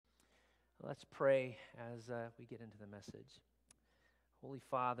Let's pray as we get into the message. Holy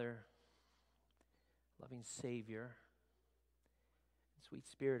Father, loving Savior, sweet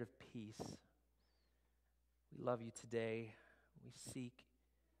Spirit of peace, we love you today. We seek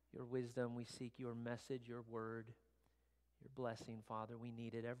your wisdom. We seek your message, your word, your blessing, Father. We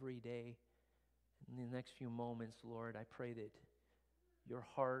need it every day. In the next few moments, Lord, I pray that your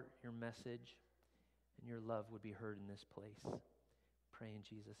heart, your message, and your love would be heard in this place. Pray in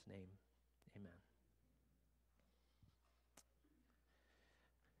Jesus' name. Amen.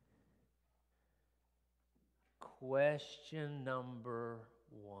 Question number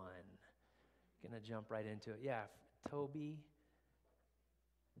 1. Gonna jump right into it. Yeah, Toby.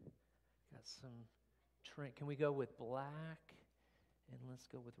 Got some can we go with black? And let's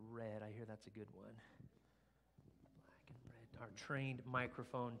go with red. I hear that's a good one. Black and red. Our trained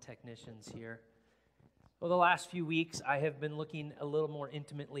microphone technicians here. Well, the last few weeks, I have been looking a little more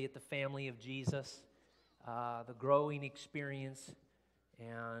intimately at the family of Jesus, the growing experience,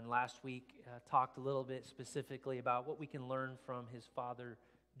 and last week talked a little bit specifically about what we can learn from his father,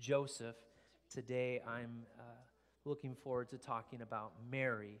 Joseph. Today, I'm looking forward to talking about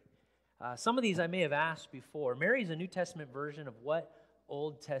Mary. Some of these I may have asked before. Mary is a New Testament version of what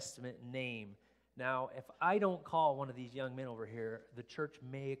Old Testament name? Now, if I don't call one of these young men over here, the church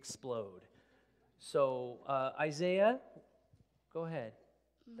may explode. So, Isaiah, go ahead.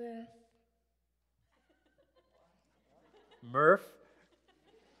 Murph. Murph?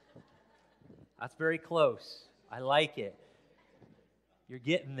 That's very close. I like it. You're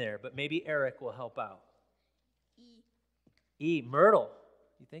getting there, but maybe Eric will help out. E. Myrtle.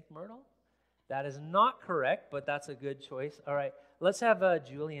 You think Myrtle? That is not correct, but that's a good choice. All right, let's have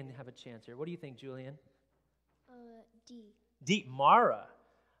Julian have a chance here. What do you think, Julian? D. Mara.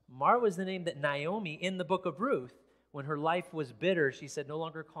 Mara was the name that Naomi, in the book of Ruth, when her life was bitter, she said, no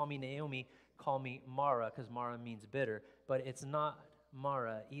longer call me Naomi, call me Mara, because Mara means bitter. But it's not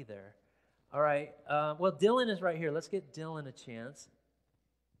Mara either. All right, well, Dylan is right here. Let's get Dylan a chance.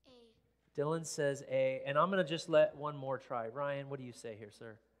 A. Dylan says A, and I'm going to just let one more try. Ryan, what do you say here,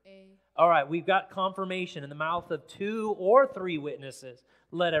 sir? A. All right, we've got confirmation in the mouth of 2 or 3 witnesses.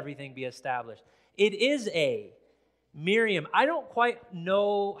 Let everything be established. It is A. Miriam. I don't quite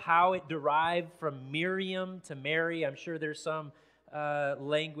know how it derived from Miriam to Mary. I'm sure there's some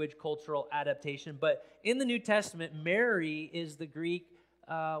language, cultural adaptation. But in the New Testament, Mary is the Greek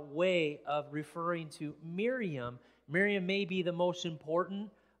way of referring to Miriam. Miriam may be the most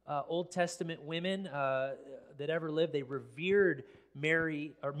important Old Testament women that ever lived. They revered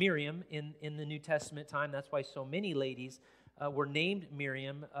Miriam in the New Testament time. That's why so many ladies were named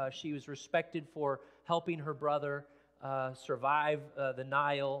Miriam. She was respected for helping her brother survive the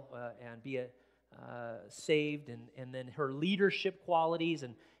Nile and be saved, and then her leadership qualities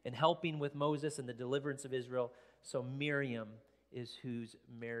and helping with Moses and the deliverance of Israel. So Miriam is whose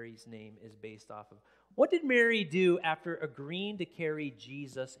Mary's name is based off of. What did Mary do after agreeing to carry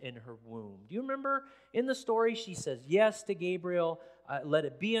Jesus in her womb? Do you remember in the story she says yes to Gabriel, let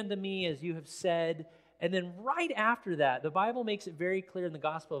it be unto me as you have said. And then right after that, the Bible makes it very clear in the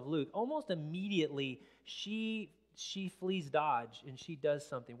Gospel of Luke, almost immediately she flees Dodge and she does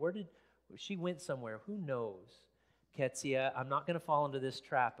something. She went somewhere? Who knows? Ketsia, I'm not going to fall into this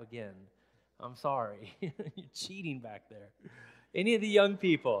trap again. I'm sorry. You're cheating back there. Any of the young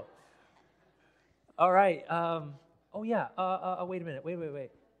people? All right. Wait a minute.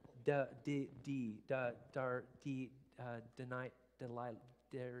 Wait.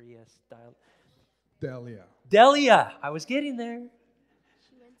 Delia. I was getting there.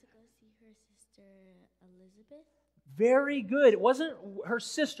 She went to go see her sister Elizabeth. Very good. It wasn't her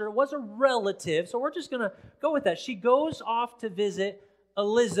sister, it was a relative. So we're just going to go with that. She goes off to visit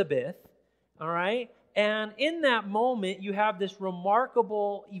Elizabeth, all right? And in that moment, you have this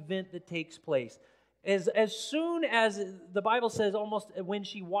remarkable event that takes place. As soon as the Bible says, almost when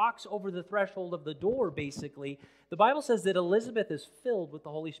she walks over the threshold of the door, basically, the Bible says that Elizabeth is filled with the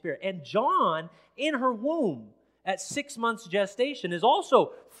Holy Spirit. And John, in her womb, at 6 months gestation, is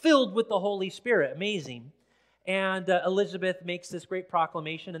also filled with the Holy Spirit. Amazing. And Elizabeth makes this great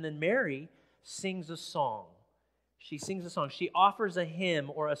proclamation, and then Mary sings a song. She sings a song. She offers a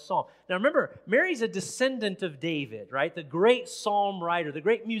hymn or a psalm. Now remember, Mary's a descendant of David, right? The great psalm writer, the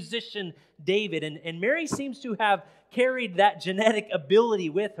great musician David. And Mary seems to have carried that genetic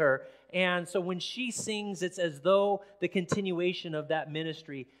ability with her. And so when she sings, it's as though the continuation of that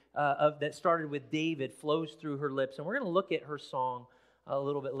ministry that started with David flows through her lips. And we're going to look at her song a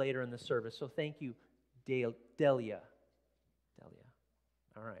little bit later in the service. So thank you, Delia.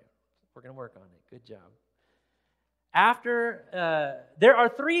 All right. We're going to work on it. Good job. There are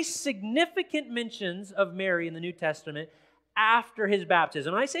three significant mentions of Mary in the New Testament after his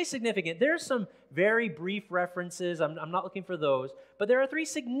baptism. When I say significant, there's some very brief references. I'm not looking for those. But there are three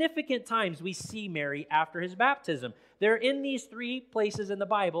significant times we see Mary after his baptism. They're in these three places in the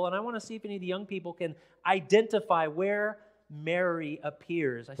Bible, and I want to see if any of the young people can identify where Mary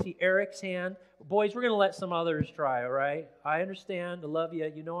appears. I see Eric's hand. Boys, we're going to let some others try, all right? I understand. I love you.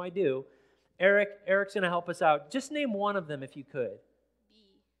 You know I do. Eric's going to help us out. Just name one of them if you could. B.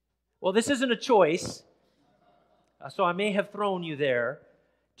 Well, this isn't a choice, so I may have thrown you there.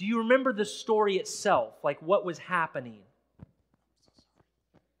 Do you remember the story itself, like what was happening?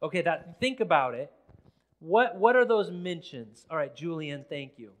 Okay, think about it. What are those mentions? All right, Julian,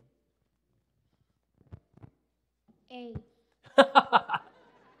 thank you. A.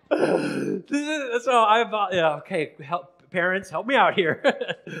 Okay, parents, help me out here.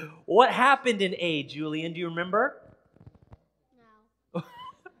 What happened in A, Julian? Do you remember? No.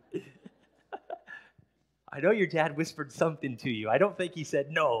 I know your dad whispered something to you. I don't think he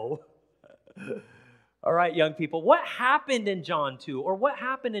said no. All right, young people, what happened in John 2 or what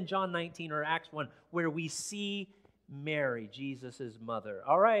happened in John 19 or Acts 1 where we see Mary, Jesus' mother?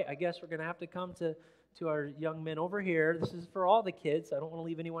 All right, I guess we're going to have to come to our young men over here. This is for all the kids. I don't want to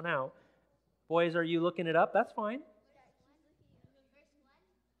leave anyone out. Boys, are you looking it up? That's fine.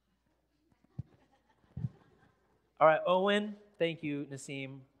 All right, Owen, thank you,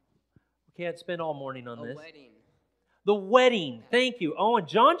 Naseem. We can't spend all morning on this. The wedding. Thank you, Owen.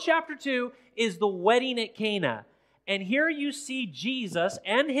 John chapter 2 is the wedding at Cana. And here you see Jesus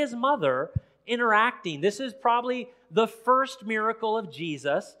and his mother interacting. This is probably the first miracle of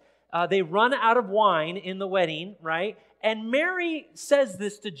Jesus. They run out of wine in the wedding, right? And Mary says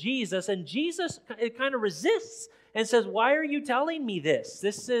this to Jesus, and Jesus kind of resists and says, "Why are you telling me this?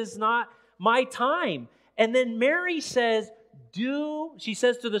 This is not my time." And then Mary says, she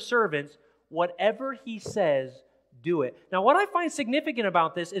says to the servants, "Whatever he says, do it." Now, what I find significant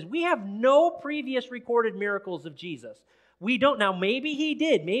about this is we have no previous recorded miracles of Jesus. We don't. Now, maybe he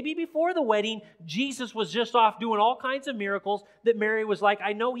did. Maybe before the wedding, Jesus was just off doing all kinds of miracles that Mary was like,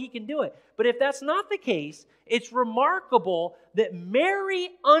 "I know he can do it." But if that's not the case, it's remarkable that Mary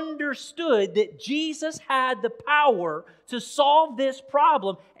understood that Jesus had the power to solve this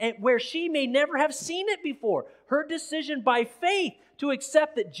problem, and where she may never have seen it before. Her decision by faith to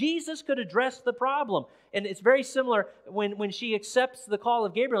accept that Jesus could address the problem. And it's very similar when she accepts the call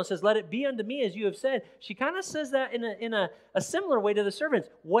of Gabriel and says, "Let it be unto me as you have said." She kind of says that in a similar way to the servants.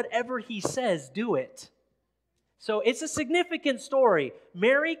 Whatever he says, do it. So it's a significant story.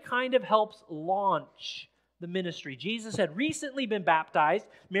 Mary kind of helps launch the ministry. Jesus had recently been baptized.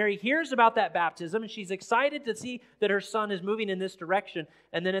 Mary hears about that baptism, and she's excited to see that her son is moving in this direction.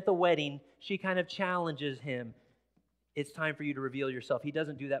 And then at the wedding, she kind of challenges him. It's time for you to reveal yourself. He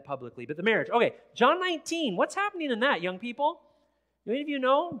doesn't do that publicly, but the marriage. Okay, John 19. What's happening in that, young people? Do any of you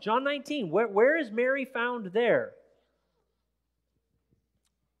know? John 19. Where is Mary found there?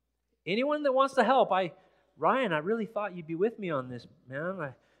 Anyone that wants to help? Ryan, I really thought you'd be with me on this,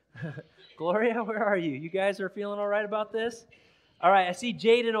 man. Gloria, where are you? You guys are feeling all right about this? All right, I see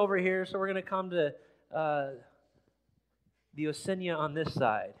Jaden over here, so we're going to come to the Osenia on this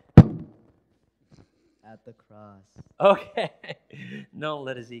side. At the cross. Okay. Don't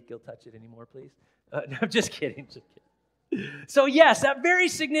let Ezekiel touch it anymore, please. No, I'm just kidding. So yes, that very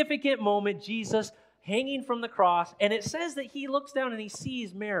significant moment, Jesus hanging from the cross, and it says that he looks down and he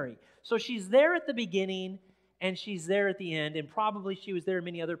sees Mary. So she's there at the beginning, and she's there at the end, and probably she was there in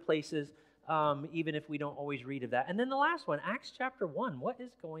many other places, even if we don't always read of that. And then the last one, Acts chapter 1. What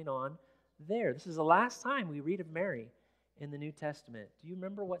is going on there? This is the last time we read of Mary in the New Testament. Do you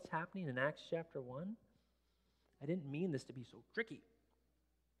remember what's happening in Acts chapter 1? I didn't mean this to be so tricky.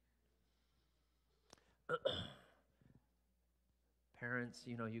 Parents,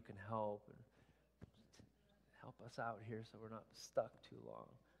 you can help us out here so we're not stuck too long.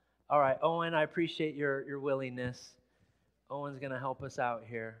 All right, Owen, I appreciate your willingness. Owen's going to help us out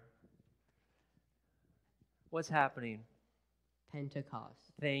here. What's happening?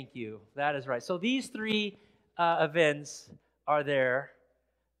 Pentecost. Thank you. That is right. So these three events are there.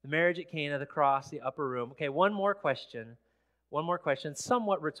 The marriage at Cana, the cross, the upper room. Okay, one more question,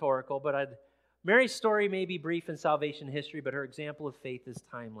 somewhat rhetorical, but Mary's story may be brief in salvation history, but her example of faith is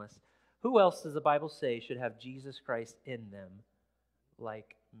timeless. Who else does the Bible say should have Jesus Christ in them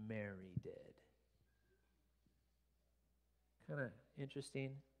like Mary did? Kind of interesting.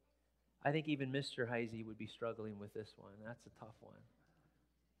 I think even Mr. Heisey would be struggling with this one. That's a tough one.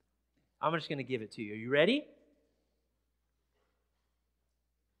 I'm just going to give it to you. Are you ready?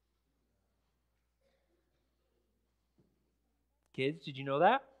 Kids, did you know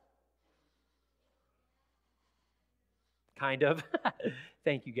that? Kind of.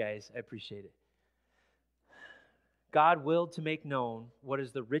 Thank you, guys. I appreciate it. God willed to make known what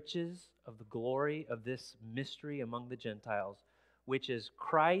is the riches of the glory of this mystery among the Gentiles, which is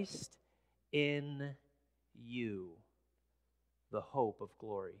Christ in you, the hope of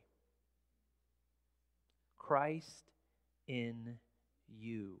glory. Christ in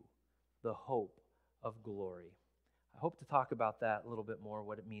you, the hope of glory. I hope to talk about that a little bit more,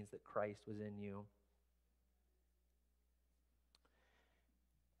 what it means that Christ was in you.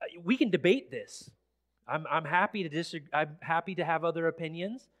 We can debate this. I'm happy to disagree. I'm happy to have other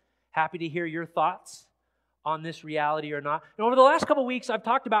opinions. Happy to hear your thoughts on this reality or not. And over the last couple of weeks, I've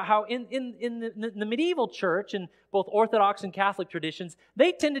talked about how in the medieval church, and both Orthodox and Catholic traditions,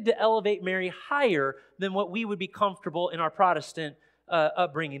 they tended to elevate Mary higher than what we would be comfortable in our Protestant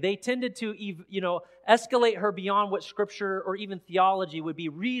upbringing. They tended to, escalate her beyond what Scripture or even theology would be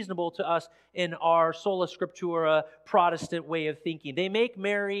reasonable to us in our sola scriptura Protestant way of thinking. They make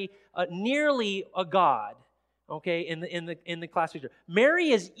Mary nearly a god. Okay, in the classic church,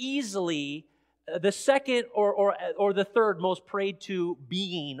 Mary is easily the second or the third most prayed to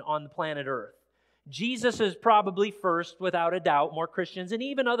being on the planet Earth. Jesus is probably first, without a doubt. More Christians and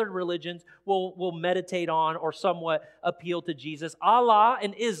even other religions will meditate on or somewhat appeal to Jesus. Allah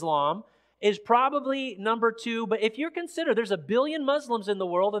in Islam is probably number 2, but if you consider there's 1 billion Muslims in the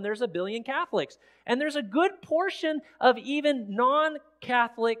world and there's 1 billion Catholics, and there's a good portion of even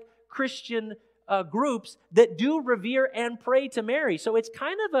non-Catholic Christian groups that do revere and pray to Mary. So it's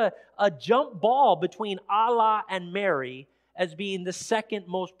kind of a jump ball between Allah and Mary as being the second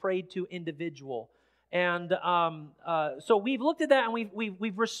most prayed to individual. And so we've looked at that, and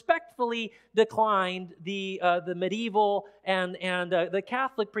we've respectfully declined the medieval and the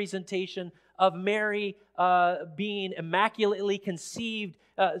Catholic presentation of Mary being immaculately conceived.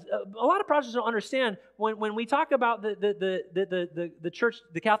 A lot of Protestants don't understand when we talk about the church.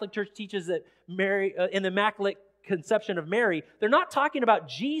 The Catholic Church teaches that Mary in the Immaculate Conception of Mary, they're not talking about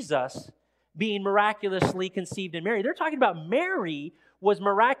Jesus being miraculously conceived in Mary. They're talking about Mary was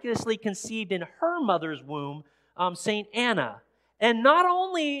miraculously conceived in her mother's womb, Saint Anna. And not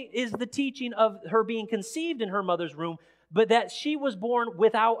only is the teaching of her being conceived in her mother's womb, but that she was born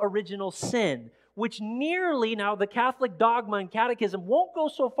without original sin, which nearly, now the Catholic dogma and catechism won't go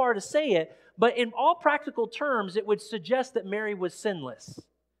so far to say it, but in all practical terms, it would suggest that Mary was sinless.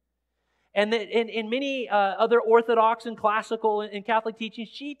 And that in many other Orthodox and classical and Catholic teachings,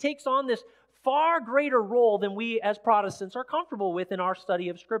 she takes on this far greater role than we as Protestants are comfortable with in our study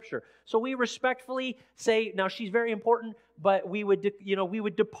of Scripture. So we respectfully say, now she's very important, but we would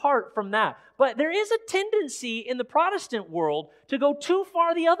depart from that. But there is a tendency in the Protestant world to go too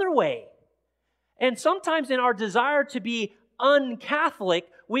far the other way. And sometimes in our desire to be un-Catholic,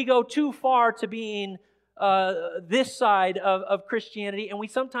 we go too far to being this side of Christianity, and we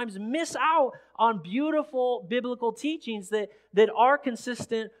sometimes miss out on beautiful biblical teachings that are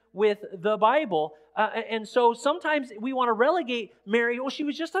consistent with the Bible. And so sometimes we want to relegate Mary. Well, she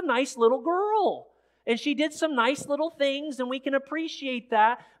was just a nice little girl, and she did some nice little things, and we can appreciate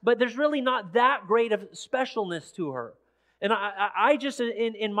that, but there's really not that great of specialness to her. And I just,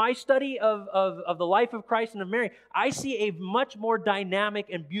 in my study of the life of Christ and of Mary, I see a much more dynamic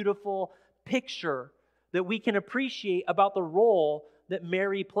and beautiful picture that we can appreciate about the role that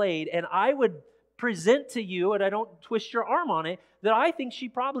Mary played. And I would present to you, and I don't twist your arm on it, that I think she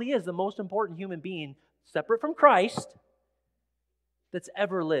probably is the most important human being, separate from Christ, that's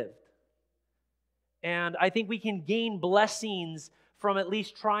ever lived. And I think we can gain blessings from at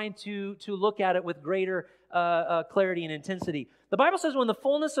least trying to look at it with greater clarity and intensity. The Bible says when the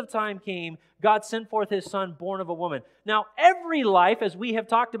fullness of time came, God sent forth His Son, born of a woman. Now, every life, as we have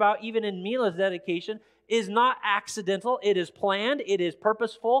talked about even in Mila's dedication, is not accidental. It is planned. It is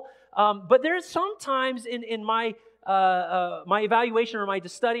purposeful. But there's sometimes in my evaluation or my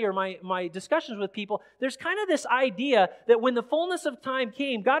study or my discussions with people, there's kind of this idea that when the fullness of time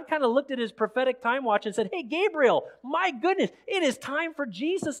came, God kind of looked at His prophetic time watch and said, hey, Gabriel, my goodness, it is time for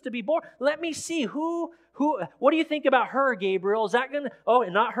Jesus to be born. Let me see what do you think about her, Gabriel? Is that going to, oh,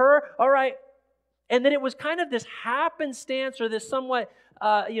 not her? All right. And then it was kind of this happenstance or this somewhat,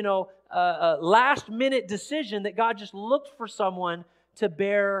 last-minute decision that God just looked for someone to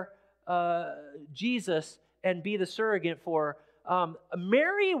bear Jesus and be the surrogate for.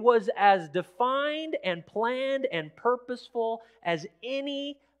 Mary was as defined and planned and purposeful as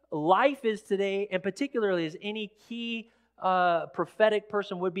any life is today, and particularly as any key prophetic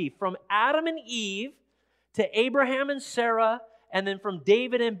person would be. From Adam and Eve to Abraham and Sarah, and then from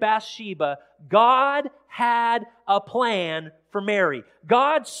David and Bathsheba, God had a plan for Mary.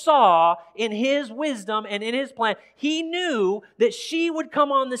 God saw in His wisdom and in His plan, He knew that she would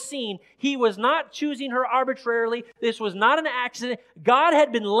come on the scene. He was not choosing her arbitrarily. This was not an accident. God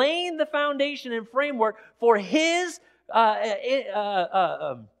had been laying the foundation and framework for His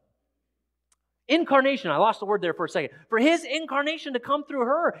incarnation. I lost the word there for a second. For His incarnation to come through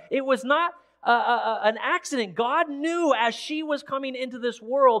her. It was not an accident. God knew as she was coming into this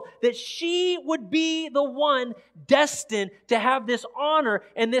world that she would be the one destined to have this honor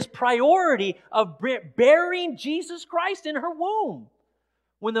and this priority of bearing Jesus Christ in her womb.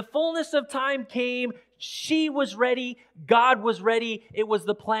 When the fullness of time came, she was ready. God was ready. It was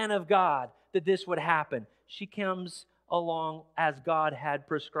the plan of God that this would happen. She comes along as God had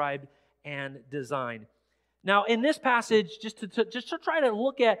prescribed and designed. Now, in this passage, just to try to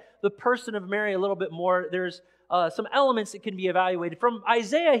look at the person of Mary a little bit more, there's some elements that can be evaluated. From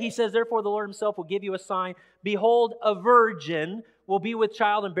Isaiah, he says, "Therefore the Lord Himself will give you a sign. Behold, a virgin will be with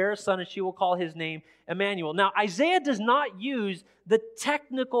child and bear a son, and she will call his name Emmanuel." Now, Isaiah does not use the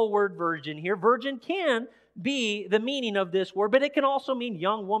technical word virgin here. Virgin can be the meaning of this word, but it can also mean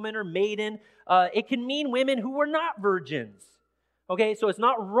young woman or maiden. It can mean women who were not virgins. Okay, so it's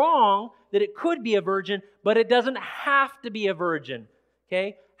not wrong that it could be a virgin, but it doesn't have to be a virgin.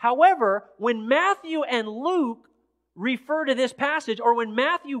 Okay? However, when Matthew and Luke refer to this passage, or when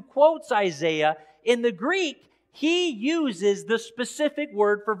Matthew quotes Isaiah, in the Greek, he uses the specific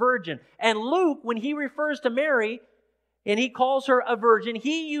word for virgin. And Luke, when he refers to Mary, and he calls her a virgin,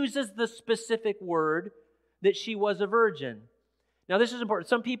 he uses the specific word that she was a virgin. Now, this is important.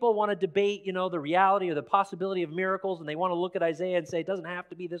 Some people want to debate, the reality or the possibility of miracles, and they want to look at Isaiah and say it doesn't have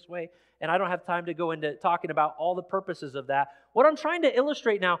to be this way, and I don't have time to go into talking about all the purposes of that. What I'm trying to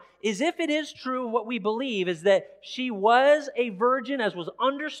illustrate now is if it is true, what we believe is that she was a virgin, as was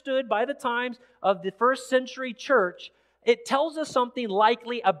understood by the times of the first century church, it tells us something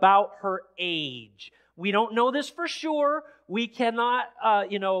likely about her age. We don't know this for sure. We cannot,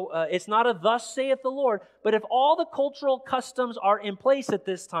 it's not a thus saith the Lord. But if all the cultural customs are in place at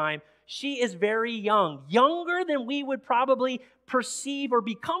this time, she is very young. Younger than we would probably perceive or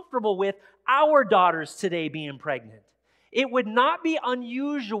be comfortable with our daughters today being pregnant. It would not be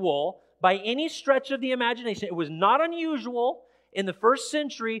unusual by any stretch of the imagination. It was not unusual in the first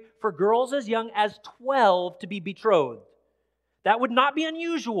century for girls as young as 12 to be betrothed. That would not be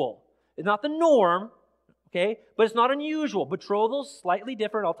unusual. It's not the norm. Okay, but it's not unusual. Betrothal's slightly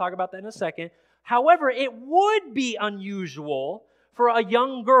different. I'll talk about that in a second. However, it would be unusual for a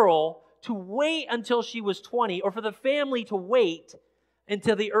young girl to wait until she was 20, or for the family to wait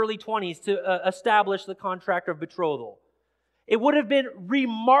until the early 20s to establish the contract of betrothal. It would have been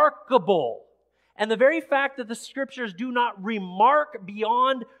remarkable. And the very fact that the Scriptures do not remark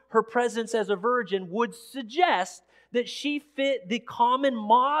beyond her presence as a virgin would suggest that she fit the common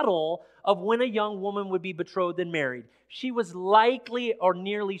model of when a young woman would be betrothed and married. She was likely or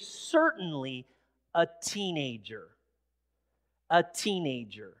nearly certainly a teenager. A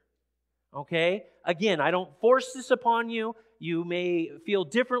teenager. Okay? Again, I don't force this upon you. You may feel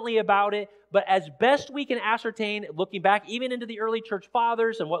differently about it, but as best we can ascertain, looking back even into the early church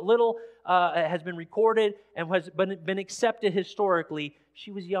fathers and what little has been recorded and has been accepted historically,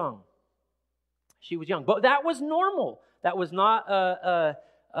 she was young. She was young. But that was normal. That was not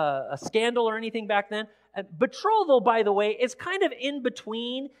a scandal or anything back then. Betrothal, by the way, is kind of in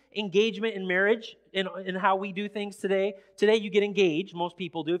between engagement and marriage in how we do things today. Today you get engaged. Most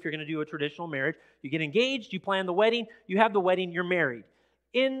people do if you're going to do a traditional marriage. You get engaged, you plan the wedding, you have the wedding, you're married.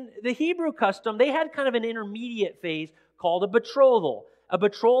 In the Hebrew custom, they had kind of an intermediate phase called a betrothal. A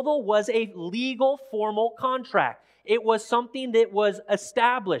betrothal was a legal, formal contract. It was something that was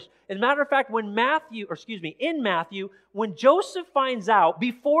established. As a matter of fact, in Matthew, when Joseph finds out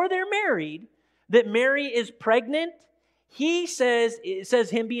before they're married that Mary is pregnant, it says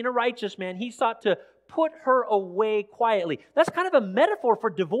him being a righteous man, he sought to put her away quietly. That's kind of a metaphor for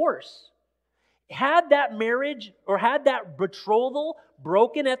divorce. Had that marriage or had that betrothal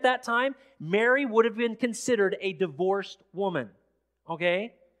broken at that time, Mary would have been considered a divorced woman.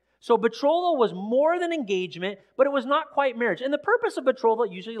 Okay? So betrothal was more than engagement, but it was not quite marriage. And the purpose of betrothal,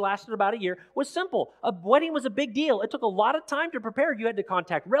 it usually lasted about a year, was simple. A wedding was a big deal. It took a lot of time to prepare. You had to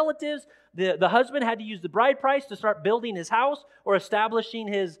contact relatives. The husband had to use the bride price to start building his house or establishing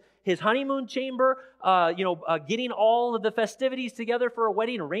his honeymoon chamber, getting all of the festivities together for a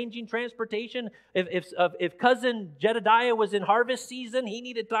wedding, arranging transportation. If cousin Jedediah was in harvest season, he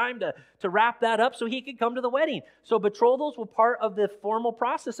needed time to wrap that up so he could come to the wedding. So betrothals were part of the formal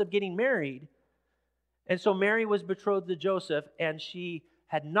process of getting married. And so Mary was betrothed to Joseph, and she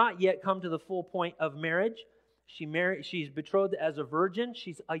had not yet come to the full point of marriage. She's betrothed as a virgin.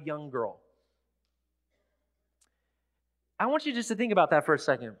 She's a young girl. I want you just to think about that for a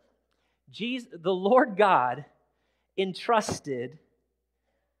second. The Lord God entrusted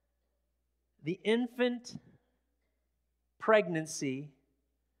the infant pregnancy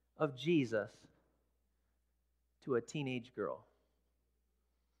of Jesus to a teenage girl.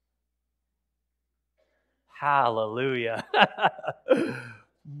 Hallelujah.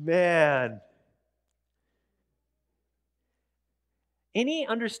 Man. Any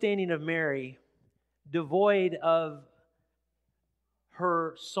understanding of Mary devoid of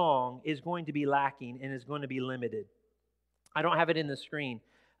her song is going to be lacking and is going to be limited. I don't have it in the screen,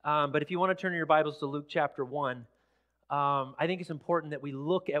 but if you want to turn your Bibles to Luke chapter 1, I think it's important that we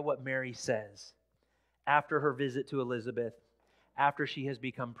look at what Mary says after her visit to Elizabeth, after she has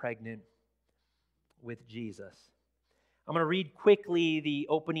become pregnant with Jesus. I'm going to read quickly the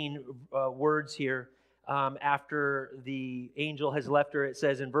opening words here after the angel has left her. It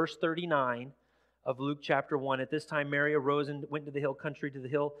says in verse 39 of Luke chapter 1, at this time Mary arose and went to the hill country,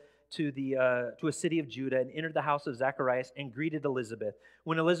 to a city of Judah, and entered the house of Zacharias and greeted Elizabeth.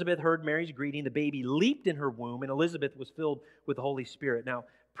 When Elizabeth heard Mary's greeting, the baby leaped in her womb, and Elizabeth was filled with the Holy Spirit. Now,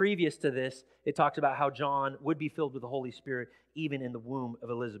 previous to this, it talks about how John would be filled with the Holy Spirit even in the womb of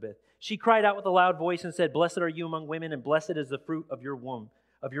Elizabeth. She cried out with a loud voice and said, "Blessed are you among women, and blessed is the fruit of your womb.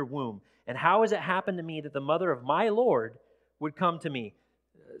 And how has it happened to me that the mother of my Lord would come to me?"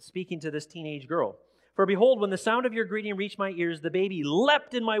 Speaking to this teenage girl. "For behold, when the sound of your greeting reached my ears, the baby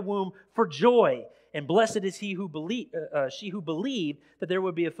leapt in my womb for joy. And blessed is she who believed that there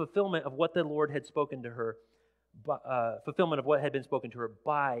would be a fulfillment of what the Lord had spoken to her, fulfillment of what had been spoken to her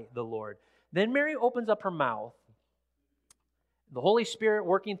by the Lord." Then Mary opens up her mouth. The Holy Spirit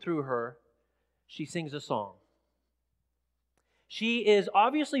working through her, she sings a song. She is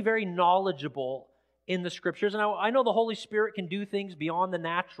obviously very knowledgeable in the Scriptures. And I know the Holy Spirit can do things beyond the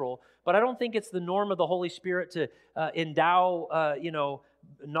natural, but I don't think it's the norm of the Holy Spirit to endow,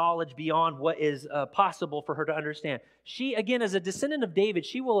 knowledge beyond what is possible for her to understand. She, again, as a descendant of David,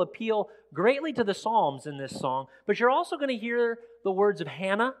 she will appeal greatly to the Psalms in this song, but you're also going to hear the words of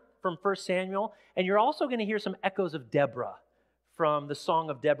Hannah from 1 Samuel, and you're also going to hear some echoes of Deborah from the Song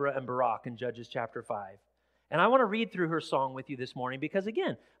of Deborah and Barak in Judges chapter 5. And I want to read through her song with you this morning because,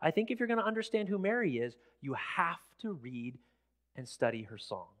 again, I think if you're going to understand who Mary is, you have to read and study her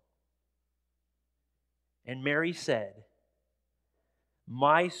song. And Mary said,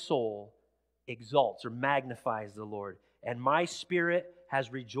 "My soul exalts or magnifies the Lord, and my spirit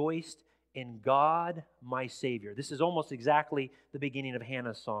has rejoiced in God, my Savior." This is almost exactly the beginning of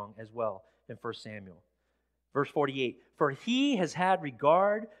Hannah's song as well in 1 Samuel. Verse 48, "For he has had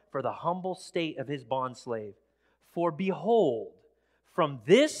regard for the humble state of his bondslave. For behold, from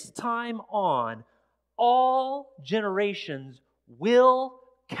this time on, all generations will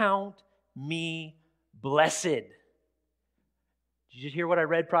count me blessed." Did you hear what I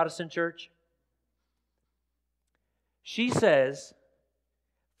read, Protestant church? She says,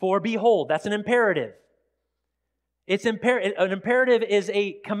 "For behold," that's an imperative. An imperative is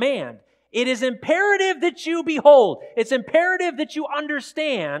a command. It is imperative that you behold. It's imperative that you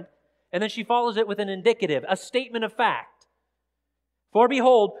understand. And then she follows it with an indicative, a statement of fact. "For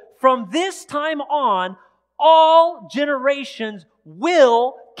behold, from this time on, all generations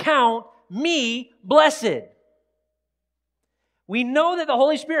will count me blessed." We know that the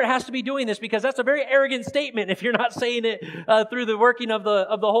Holy Spirit has to be doing this because that's a very arrogant statement if you're not saying it through the working of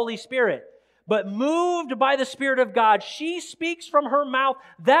the Holy Spirit. But moved by the Spirit of God, she speaks from her mouth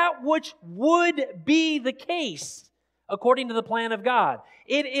that which would be the case according to the plan of God.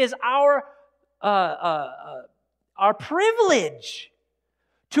 It is our privilege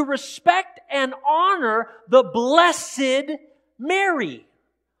to respect and honor the blessed Mary.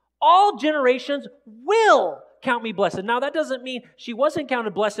 All generations will count me blessed. Now, that doesn't mean she wasn't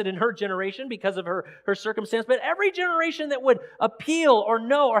counted blessed in her generation because of her circumstance, but every generation that would appeal or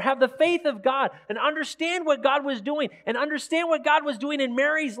know or have the faith of God and understand what God was doing and understand what God was doing in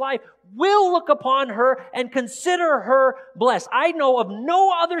Mary's life will look upon her and consider her blessed. I know of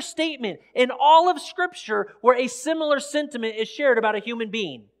no other statement in all of Scripture where a similar sentiment is shared about a human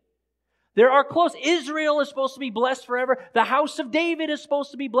being. There are close. Israel is supposed to be blessed forever. The house of David is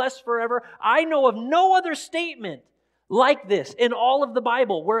supposed to be blessed forever. I know of no other statement like this in all of the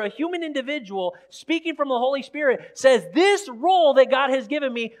Bible where a human individual speaking from the Holy Spirit says, "This role that God has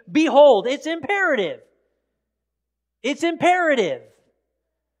given me, behold," it's imperative. It's imperative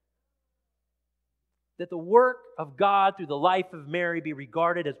that the work of God through the life of Mary be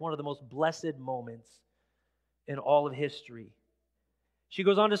regarded as one of the most blessed moments in all of history. She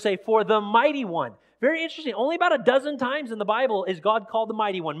goes on to say, "For the mighty one," Very interesting. Only about a dozen times in the Bible is God called the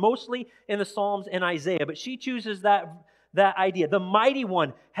Mighty One, mostly in the Psalms and Isaiah. But she chooses that idea. The Mighty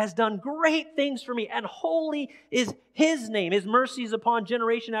One has done great things for me, and holy is His name. His mercies upon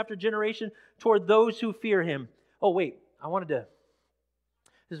generation after generation toward those who fear Him. Oh, wait.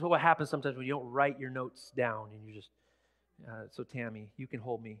 This is what happens sometimes when you don't write your notes down and you just... so Tammy, you can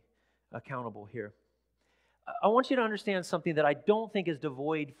hold me accountable here. I want you to understand something that I don't think is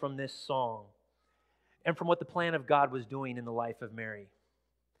devoid from this song and from what the plan of God was doing in the life of Mary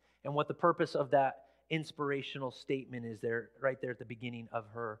and what the purpose of that inspirational statement is there, right there at the beginning of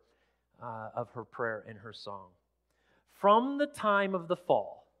her prayer and her song. From the time of the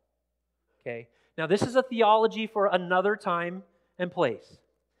fall, okay? Now this is a theology for another time and place.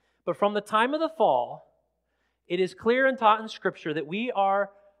 But from the time of the fall, it is clear and taught in Scripture that we are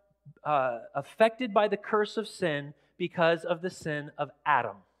affected by the curse of sin because of the sin of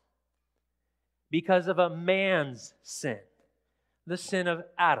Adam. Because of a man's sin. The sin of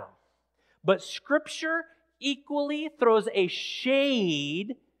Adam. But Scripture equally throws a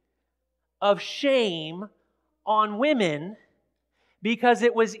shade of shame on women because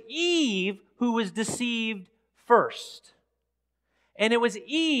it was Eve who was deceived first. And it was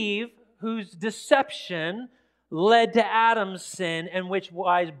Eve whose deception led to Adam's sin, and which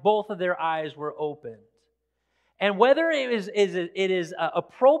wise both of their eyes were opened. And whether it is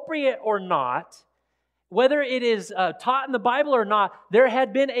appropriate or not, whether it is taught in the Bible or not, there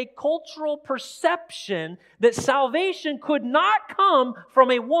had been a cultural perception that salvation could not come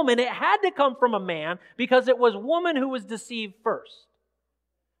from a woman. It had to come from a man because it was woman who was deceived first.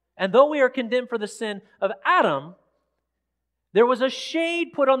 And though we are condemned for the sin of Adam, there was a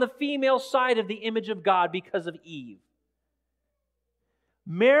shade put on the female side of the image of God because of Eve.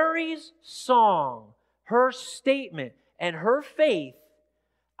 Mary's song, her statement, and her faith,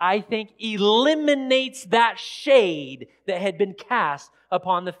 I think, eliminates that shade that had been cast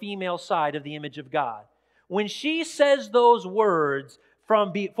upon the female side of the image of God. When she says those words, for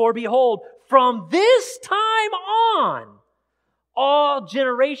behold, from this time on, all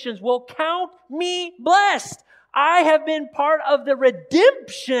generations will count me blessed. I have been part of the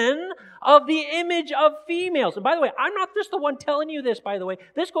redemption of the image of females. And by the way, I'm not just the one telling you this, by the way.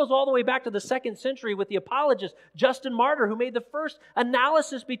 This goes all the way back to the 2nd century with the apologist Justin Martyr, who made the first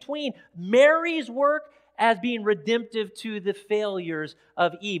analysis between Mary's work as being redemptive to the failures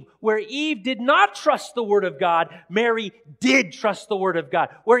of Eve. Where Eve did not trust the Word of God, Mary did trust the Word of God.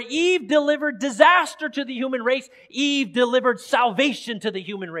 Where Eve delivered disaster to the human race, Eve delivered salvation to the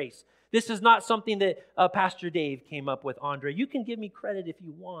human race. This is not something that Pastor Dave came up with, Andre. You can give me credit if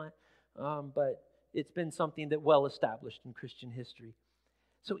you want, but it's been something that well established in Christian history.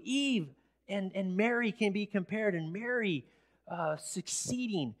 So Eve and Mary can be compared, and Mary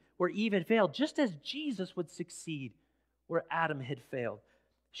succeeding where Eve had failed, just as Jesus would succeed where Adam had failed.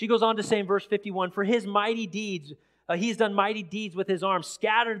 She goes on to say in verse 51, for His mighty deeds, He has done mighty deeds with His arm,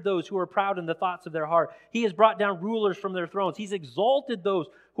 scattered those who are proud in the thoughts of their heart. He has brought down rulers from their thrones. He's exalted those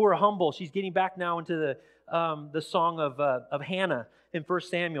who are humble. She's getting back now into the song of Hannah in 1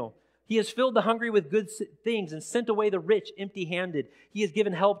 Samuel. He has filled the hungry with good things and sent away the rich empty-handed. He has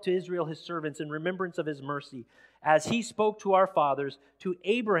given help to Israel, His servants, in remembrance of His mercy, as He spoke to our fathers, to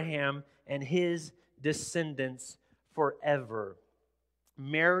Abraham and his descendants forever.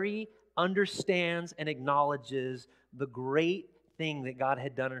 Mary understands and acknowledges the great thing that God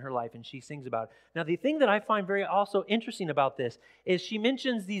had done in her life, and she sings about it. Now, the thing that I find very also interesting about this is she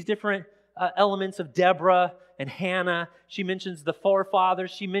mentions these different elements of Deborah and Hannah. She mentions the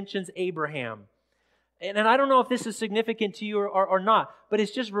forefathers. She mentions Abraham. And I don't know if this is significant to you or not, but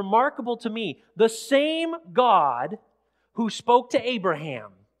it's just remarkable to me. The same God who spoke to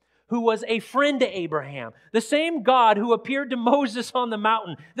Abraham, who was a friend to Abraham, the same God who appeared to Moses on the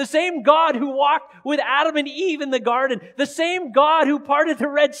mountain, the same God who walked with Adam and Eve in the garden, the same God who parted the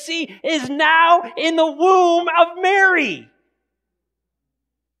Red Sea is now in the womb of Mary.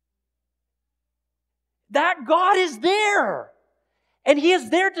 That God is there. And He is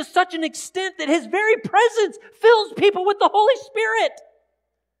there to such an extent that His very presence fills people with the Holy Spirit.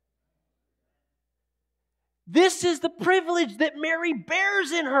 This is the privilege that Mary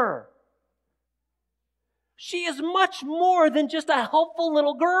bears in her. She is much more than just a helpful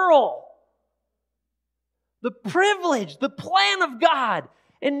little girl. The privilege, the plan of God,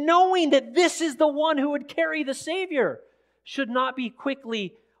 and knowing that this is the one who would carry the Savior should not be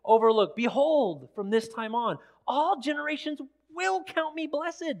quickly overlooked. Behold, from this time on, all generations will count me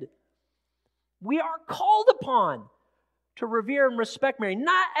blessed. We are called upon to revere and respect Mary,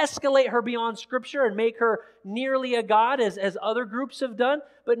 not escalate her beyond Scripture and make her nearly a god as other groups have done,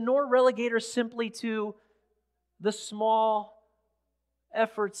 but nor relegate her simply to the small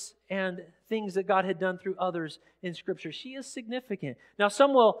efforts and things that God had done through others in Scripture. She is significant. Now,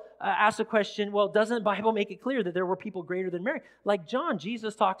 some will ask the question, well, doesn't the Bible make it clear that there were people greater than Mary? Like John,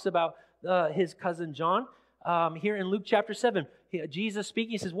 Jesus talks about his cousin John. Here in Luke chapter 7, Jesus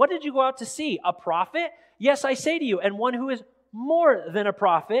speaking, he says, what did you go out to see? A prophet? Yes, I say to you, and one who is more than a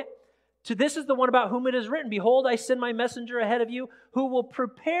prophet. To this is the one about whom it is written, behold, I send my messenger ahead of you, who will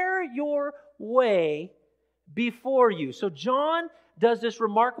prepare your way before you. So John does this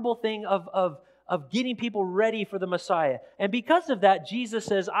remarkable thing of getting people ready for the Messiah. And because of that, Jesus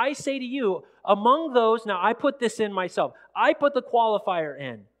says, I say to you, among those, now I put this in myself, I put the qualifier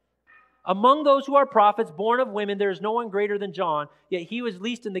in. Among those who are prophets, born of women, there is no one greater than John, yet he who is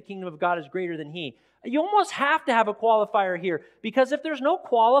least in the kingdom of God is greater than he. You almost have to have a qualifier here, because if there's no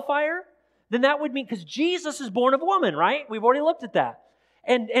qualifier, then that would mean, because Jesus is born of woman, right? We've already looked at that.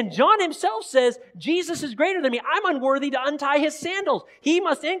 And John himself says, Jesus is greater than me. I'm unworthy to untie his sandals. He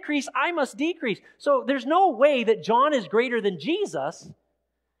must increase, I must decrease. So there's no way that John is greater than Jesus,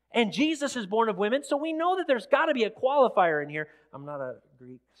 and Jesus is born of women. So we know that there's got to be a qualifier in here. I'm not a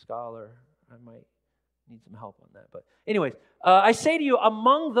Greek scholar. I might need some help on that. But anyways, I say to you,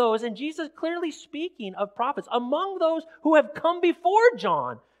 among those, and Jesus clearly speaking of prophets, among those who have come before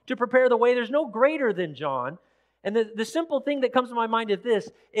John to prepare the way, there's no greater than John. And the simple thing that comes to my mind is this: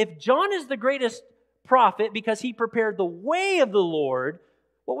 if John is the greatest prophet because he prepared the way of the Lord,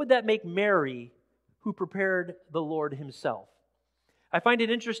 what would that make Mary, who prepared the Lord himself? I find it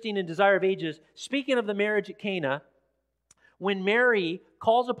interesting in Desire of Ages, speaking of the marriage at Cana, when Mary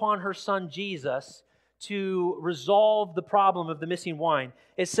calls upon her son Jesus to resolve the problem of the missing wine,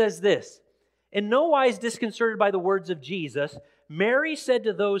 it says this: in no wise disconcerted by the words of Jesus, Mary said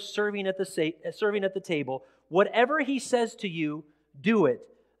to those serving at the table, whatever he says to you, do it.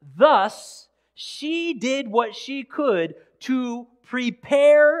 Thus, she did what she could to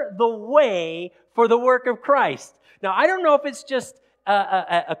prepare the way for the work of Christ. Now, I don't know if it's just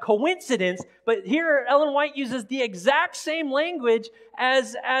a coincidence, but here Ellen White uses the exact same language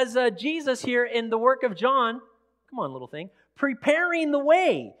as Jesus here in the work of John. Come on, little thing. Preparing the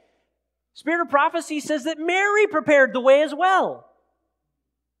way. Spirit of prophecy says that Mary prepared the way as well.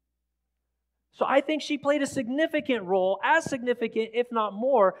 So I think she played a significant role, as significant, if not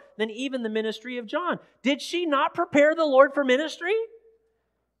more, than even the ministry of John. Did she not prepare the Lord for ministry?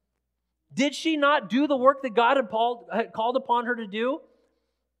 Did she not do the work that God had called upon her to do?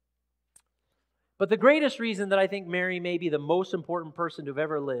 But the greatest reason that I think Mary may be the most important person to have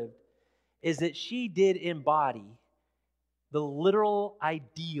ever lived is that she did embody the literal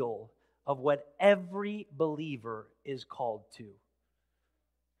ideal of what every believer is called to.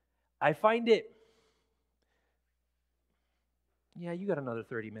 I find it... Yeah, you got another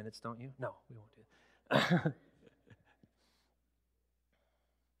 30 minutes, don't you? No, we won't do it.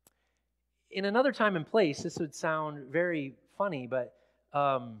 In another time and place, this would sound very funny, but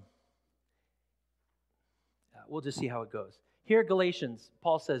we'll just see how it goes. Here at Galatians,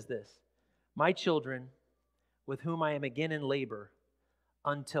 Paul says this: my children, with whom I am again in labor,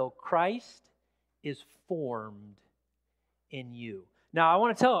 until Christ is formed in you. Now,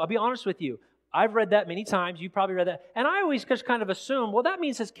 I'll be honest with you. I've read that many times. You've probably read that. And I always just kind of assume, well, that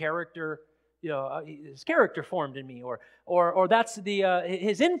means his character, his character formed in me, or that's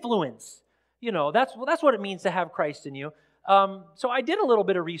his influence. That's what it means to have Christ in you. So I did a little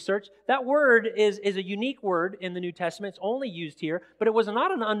bit of research. That word is a unique word in the New Testament. It's only used here, but it was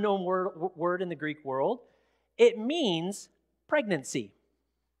not an unknown word in the Greek world. It means pregnancy.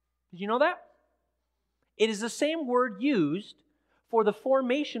 Did you know that? It is the same word used for the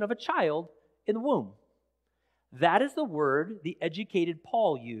formation of a child in the womb. That is the word the educated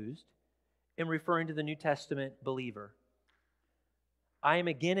Paul used in referring to the New Testament believer. I am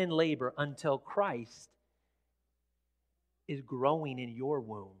again in labor until Christ is growing in your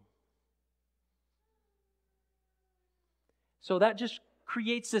womb. So that just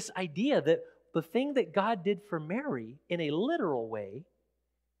creates this idea that the thing that God did for Mary in a literal way,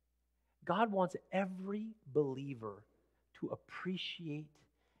 God wants every believer to appreciate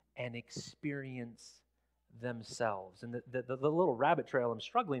and experience themselves. And the little rabbit trail I'm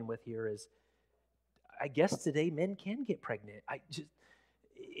struggling with here is, I guess today men can get pregnant.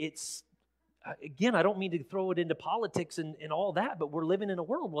 Again, I don't mean to throw it into politics and all that, but we're living in a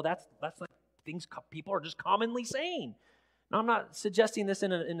world, well, that's like things people are just commonly saying. Now, I'm not suggesting this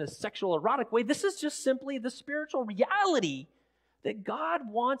in a sexual erotic way. This is just simply the spiritual reality that God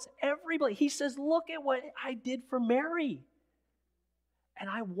wants everybody. He says, look at what I did for Mary. And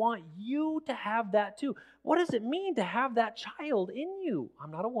I want you to have that too. What does it mean to have that child in you?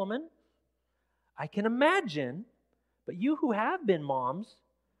 I'm not a woman. I can imagine, but you who have been moms,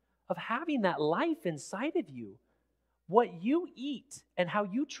 of having that life inside of you. What you eat and how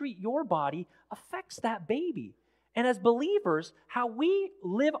you treat your body affects that baby. And as believers, how we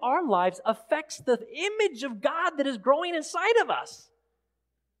live our lives affects the image of God that is growing inside of us.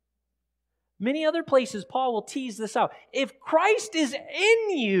 Many other places, Paul will tease this out. If Christ is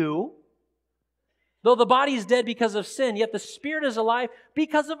in you, though the body is dead because of sin, yet the spirit is alive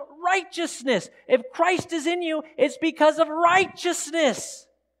because of righteousness. If Christ is in you, it's because of righteousness.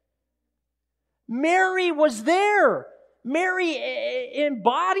 Mary was there. Mary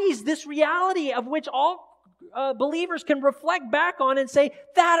embodies this reality of which all believers can reflect back on and say,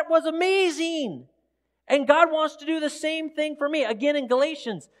 that was amazing. And God wants to do the same thing for me. Again, in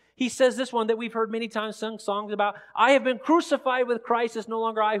Galatians, he says this one that we've heard many times sung songs about. I have been crucified with Christ. It's no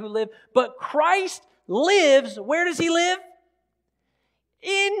longer I who live, but Christ lives. Where does he live?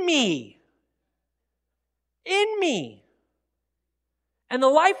 In me. In me. And the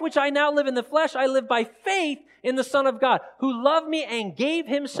life which I now live in the flesh, I live by faith in the Son of God, who loved me and gave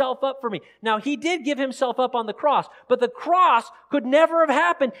himself up for me. Now, he did give himself up on the cross, but the cross could never have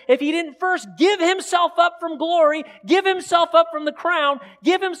happened if he didn't first give himself up from glory, give himself up from the crown,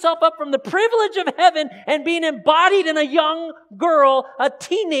 give himself up from the privilege of heaven and being embodied in a young girl, a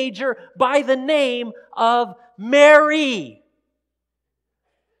teenager, by the name of Mary.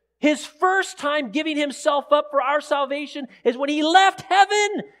 His first time giving himself up for our salvation is when he left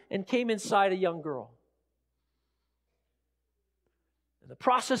heaven and came inside a young girl. And the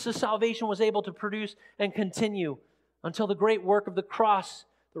process of salvation was able to produce and continue until the great work of the cross,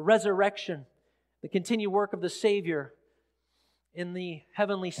 the resurrection, the continued work of the Savior in the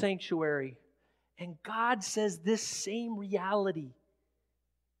heavenly sanctuary. And God says this same reality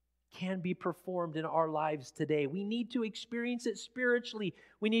can be performed in our lives today. We need to experience it spiritually.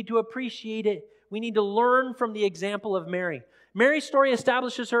 We need to appreciate it. We need to learn from the example of Mary. Mary's story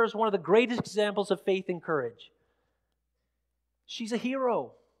establishes her as one of the greatest examples of faith and courage. She's a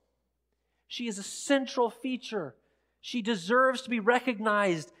hero. She is a central feature. She deserves to be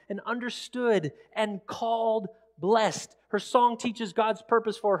recognized and understood and called blessed. Her song teaches God's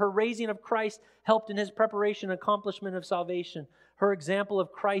purpose for her. Her raising of Christ helped in his preparation and accomplishment of salvation. Her example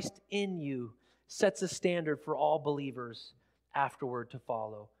of Christ in you sets a standard for all believers afterward to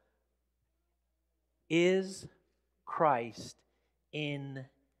follow. Is Christ in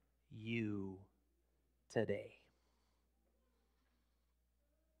you today?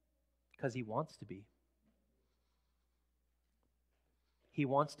 Because he wants to be. He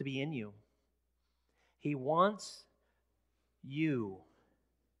wants to be in you. He wants you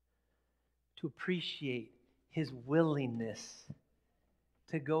to appreciate his willingness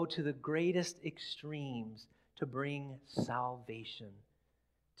to go to the greatest extremes to bring salvation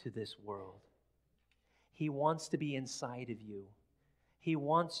to this world. He wants to be inside of you. He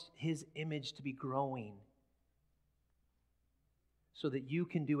wants his image to be growing so that you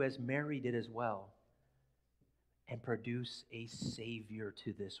can do as Mary did as well and produce a Savior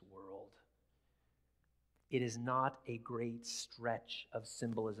to this world. It is not a great stretch of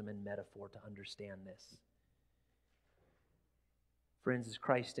symbolism and metaphor to understand this. Friends, is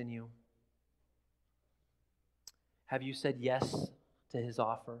Christ in you? Have you said yes to his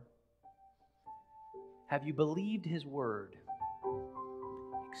offer? Have you believed his word?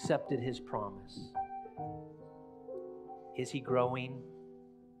 Accepted his promise? Is he growing?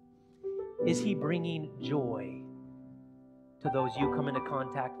 Is he bringing joy to those you come into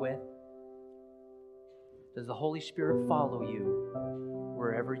contact with? Does the Holy Spirit follow you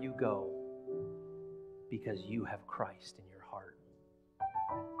wherever you go because you have Christ in your heart?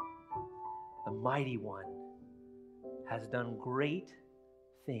 The Mighty One has done great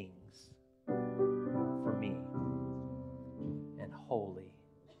things for me, and holy,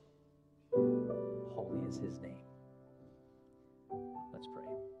 holy is his name. Let's pray.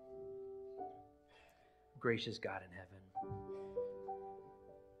 Gracious God in heaven,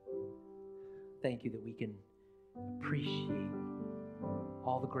 thank you that we can appreciate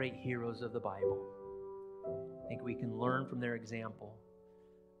all the great heroes of the Bible. I think we can learn from their example,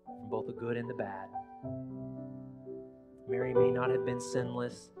 from both the good and the bad. Mary may not have been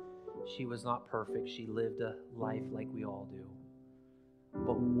sinless. She was not perfect. She lived a life like we all do.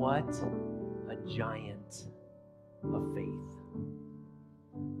 But what a giant of faith.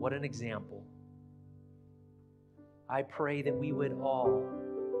 What an example. I pray that we would all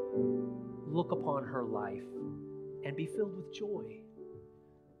look upon her life and be filled with joy.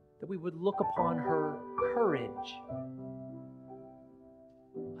 That we would look upon her courage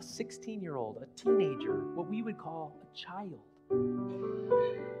a 16-year-old, a teenager, what we would call a child.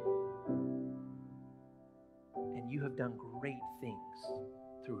 And you have done great things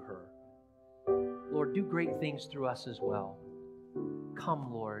through her. Lord, do great things through us as well.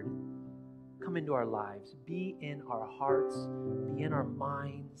 Come, Lord. Come into our lives. Be in our hearts. Be in our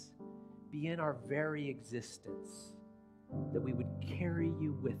minds. Be in our very existence. That we would carry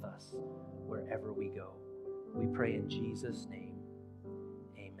you with us wherever we go. We pray in Jesus' name.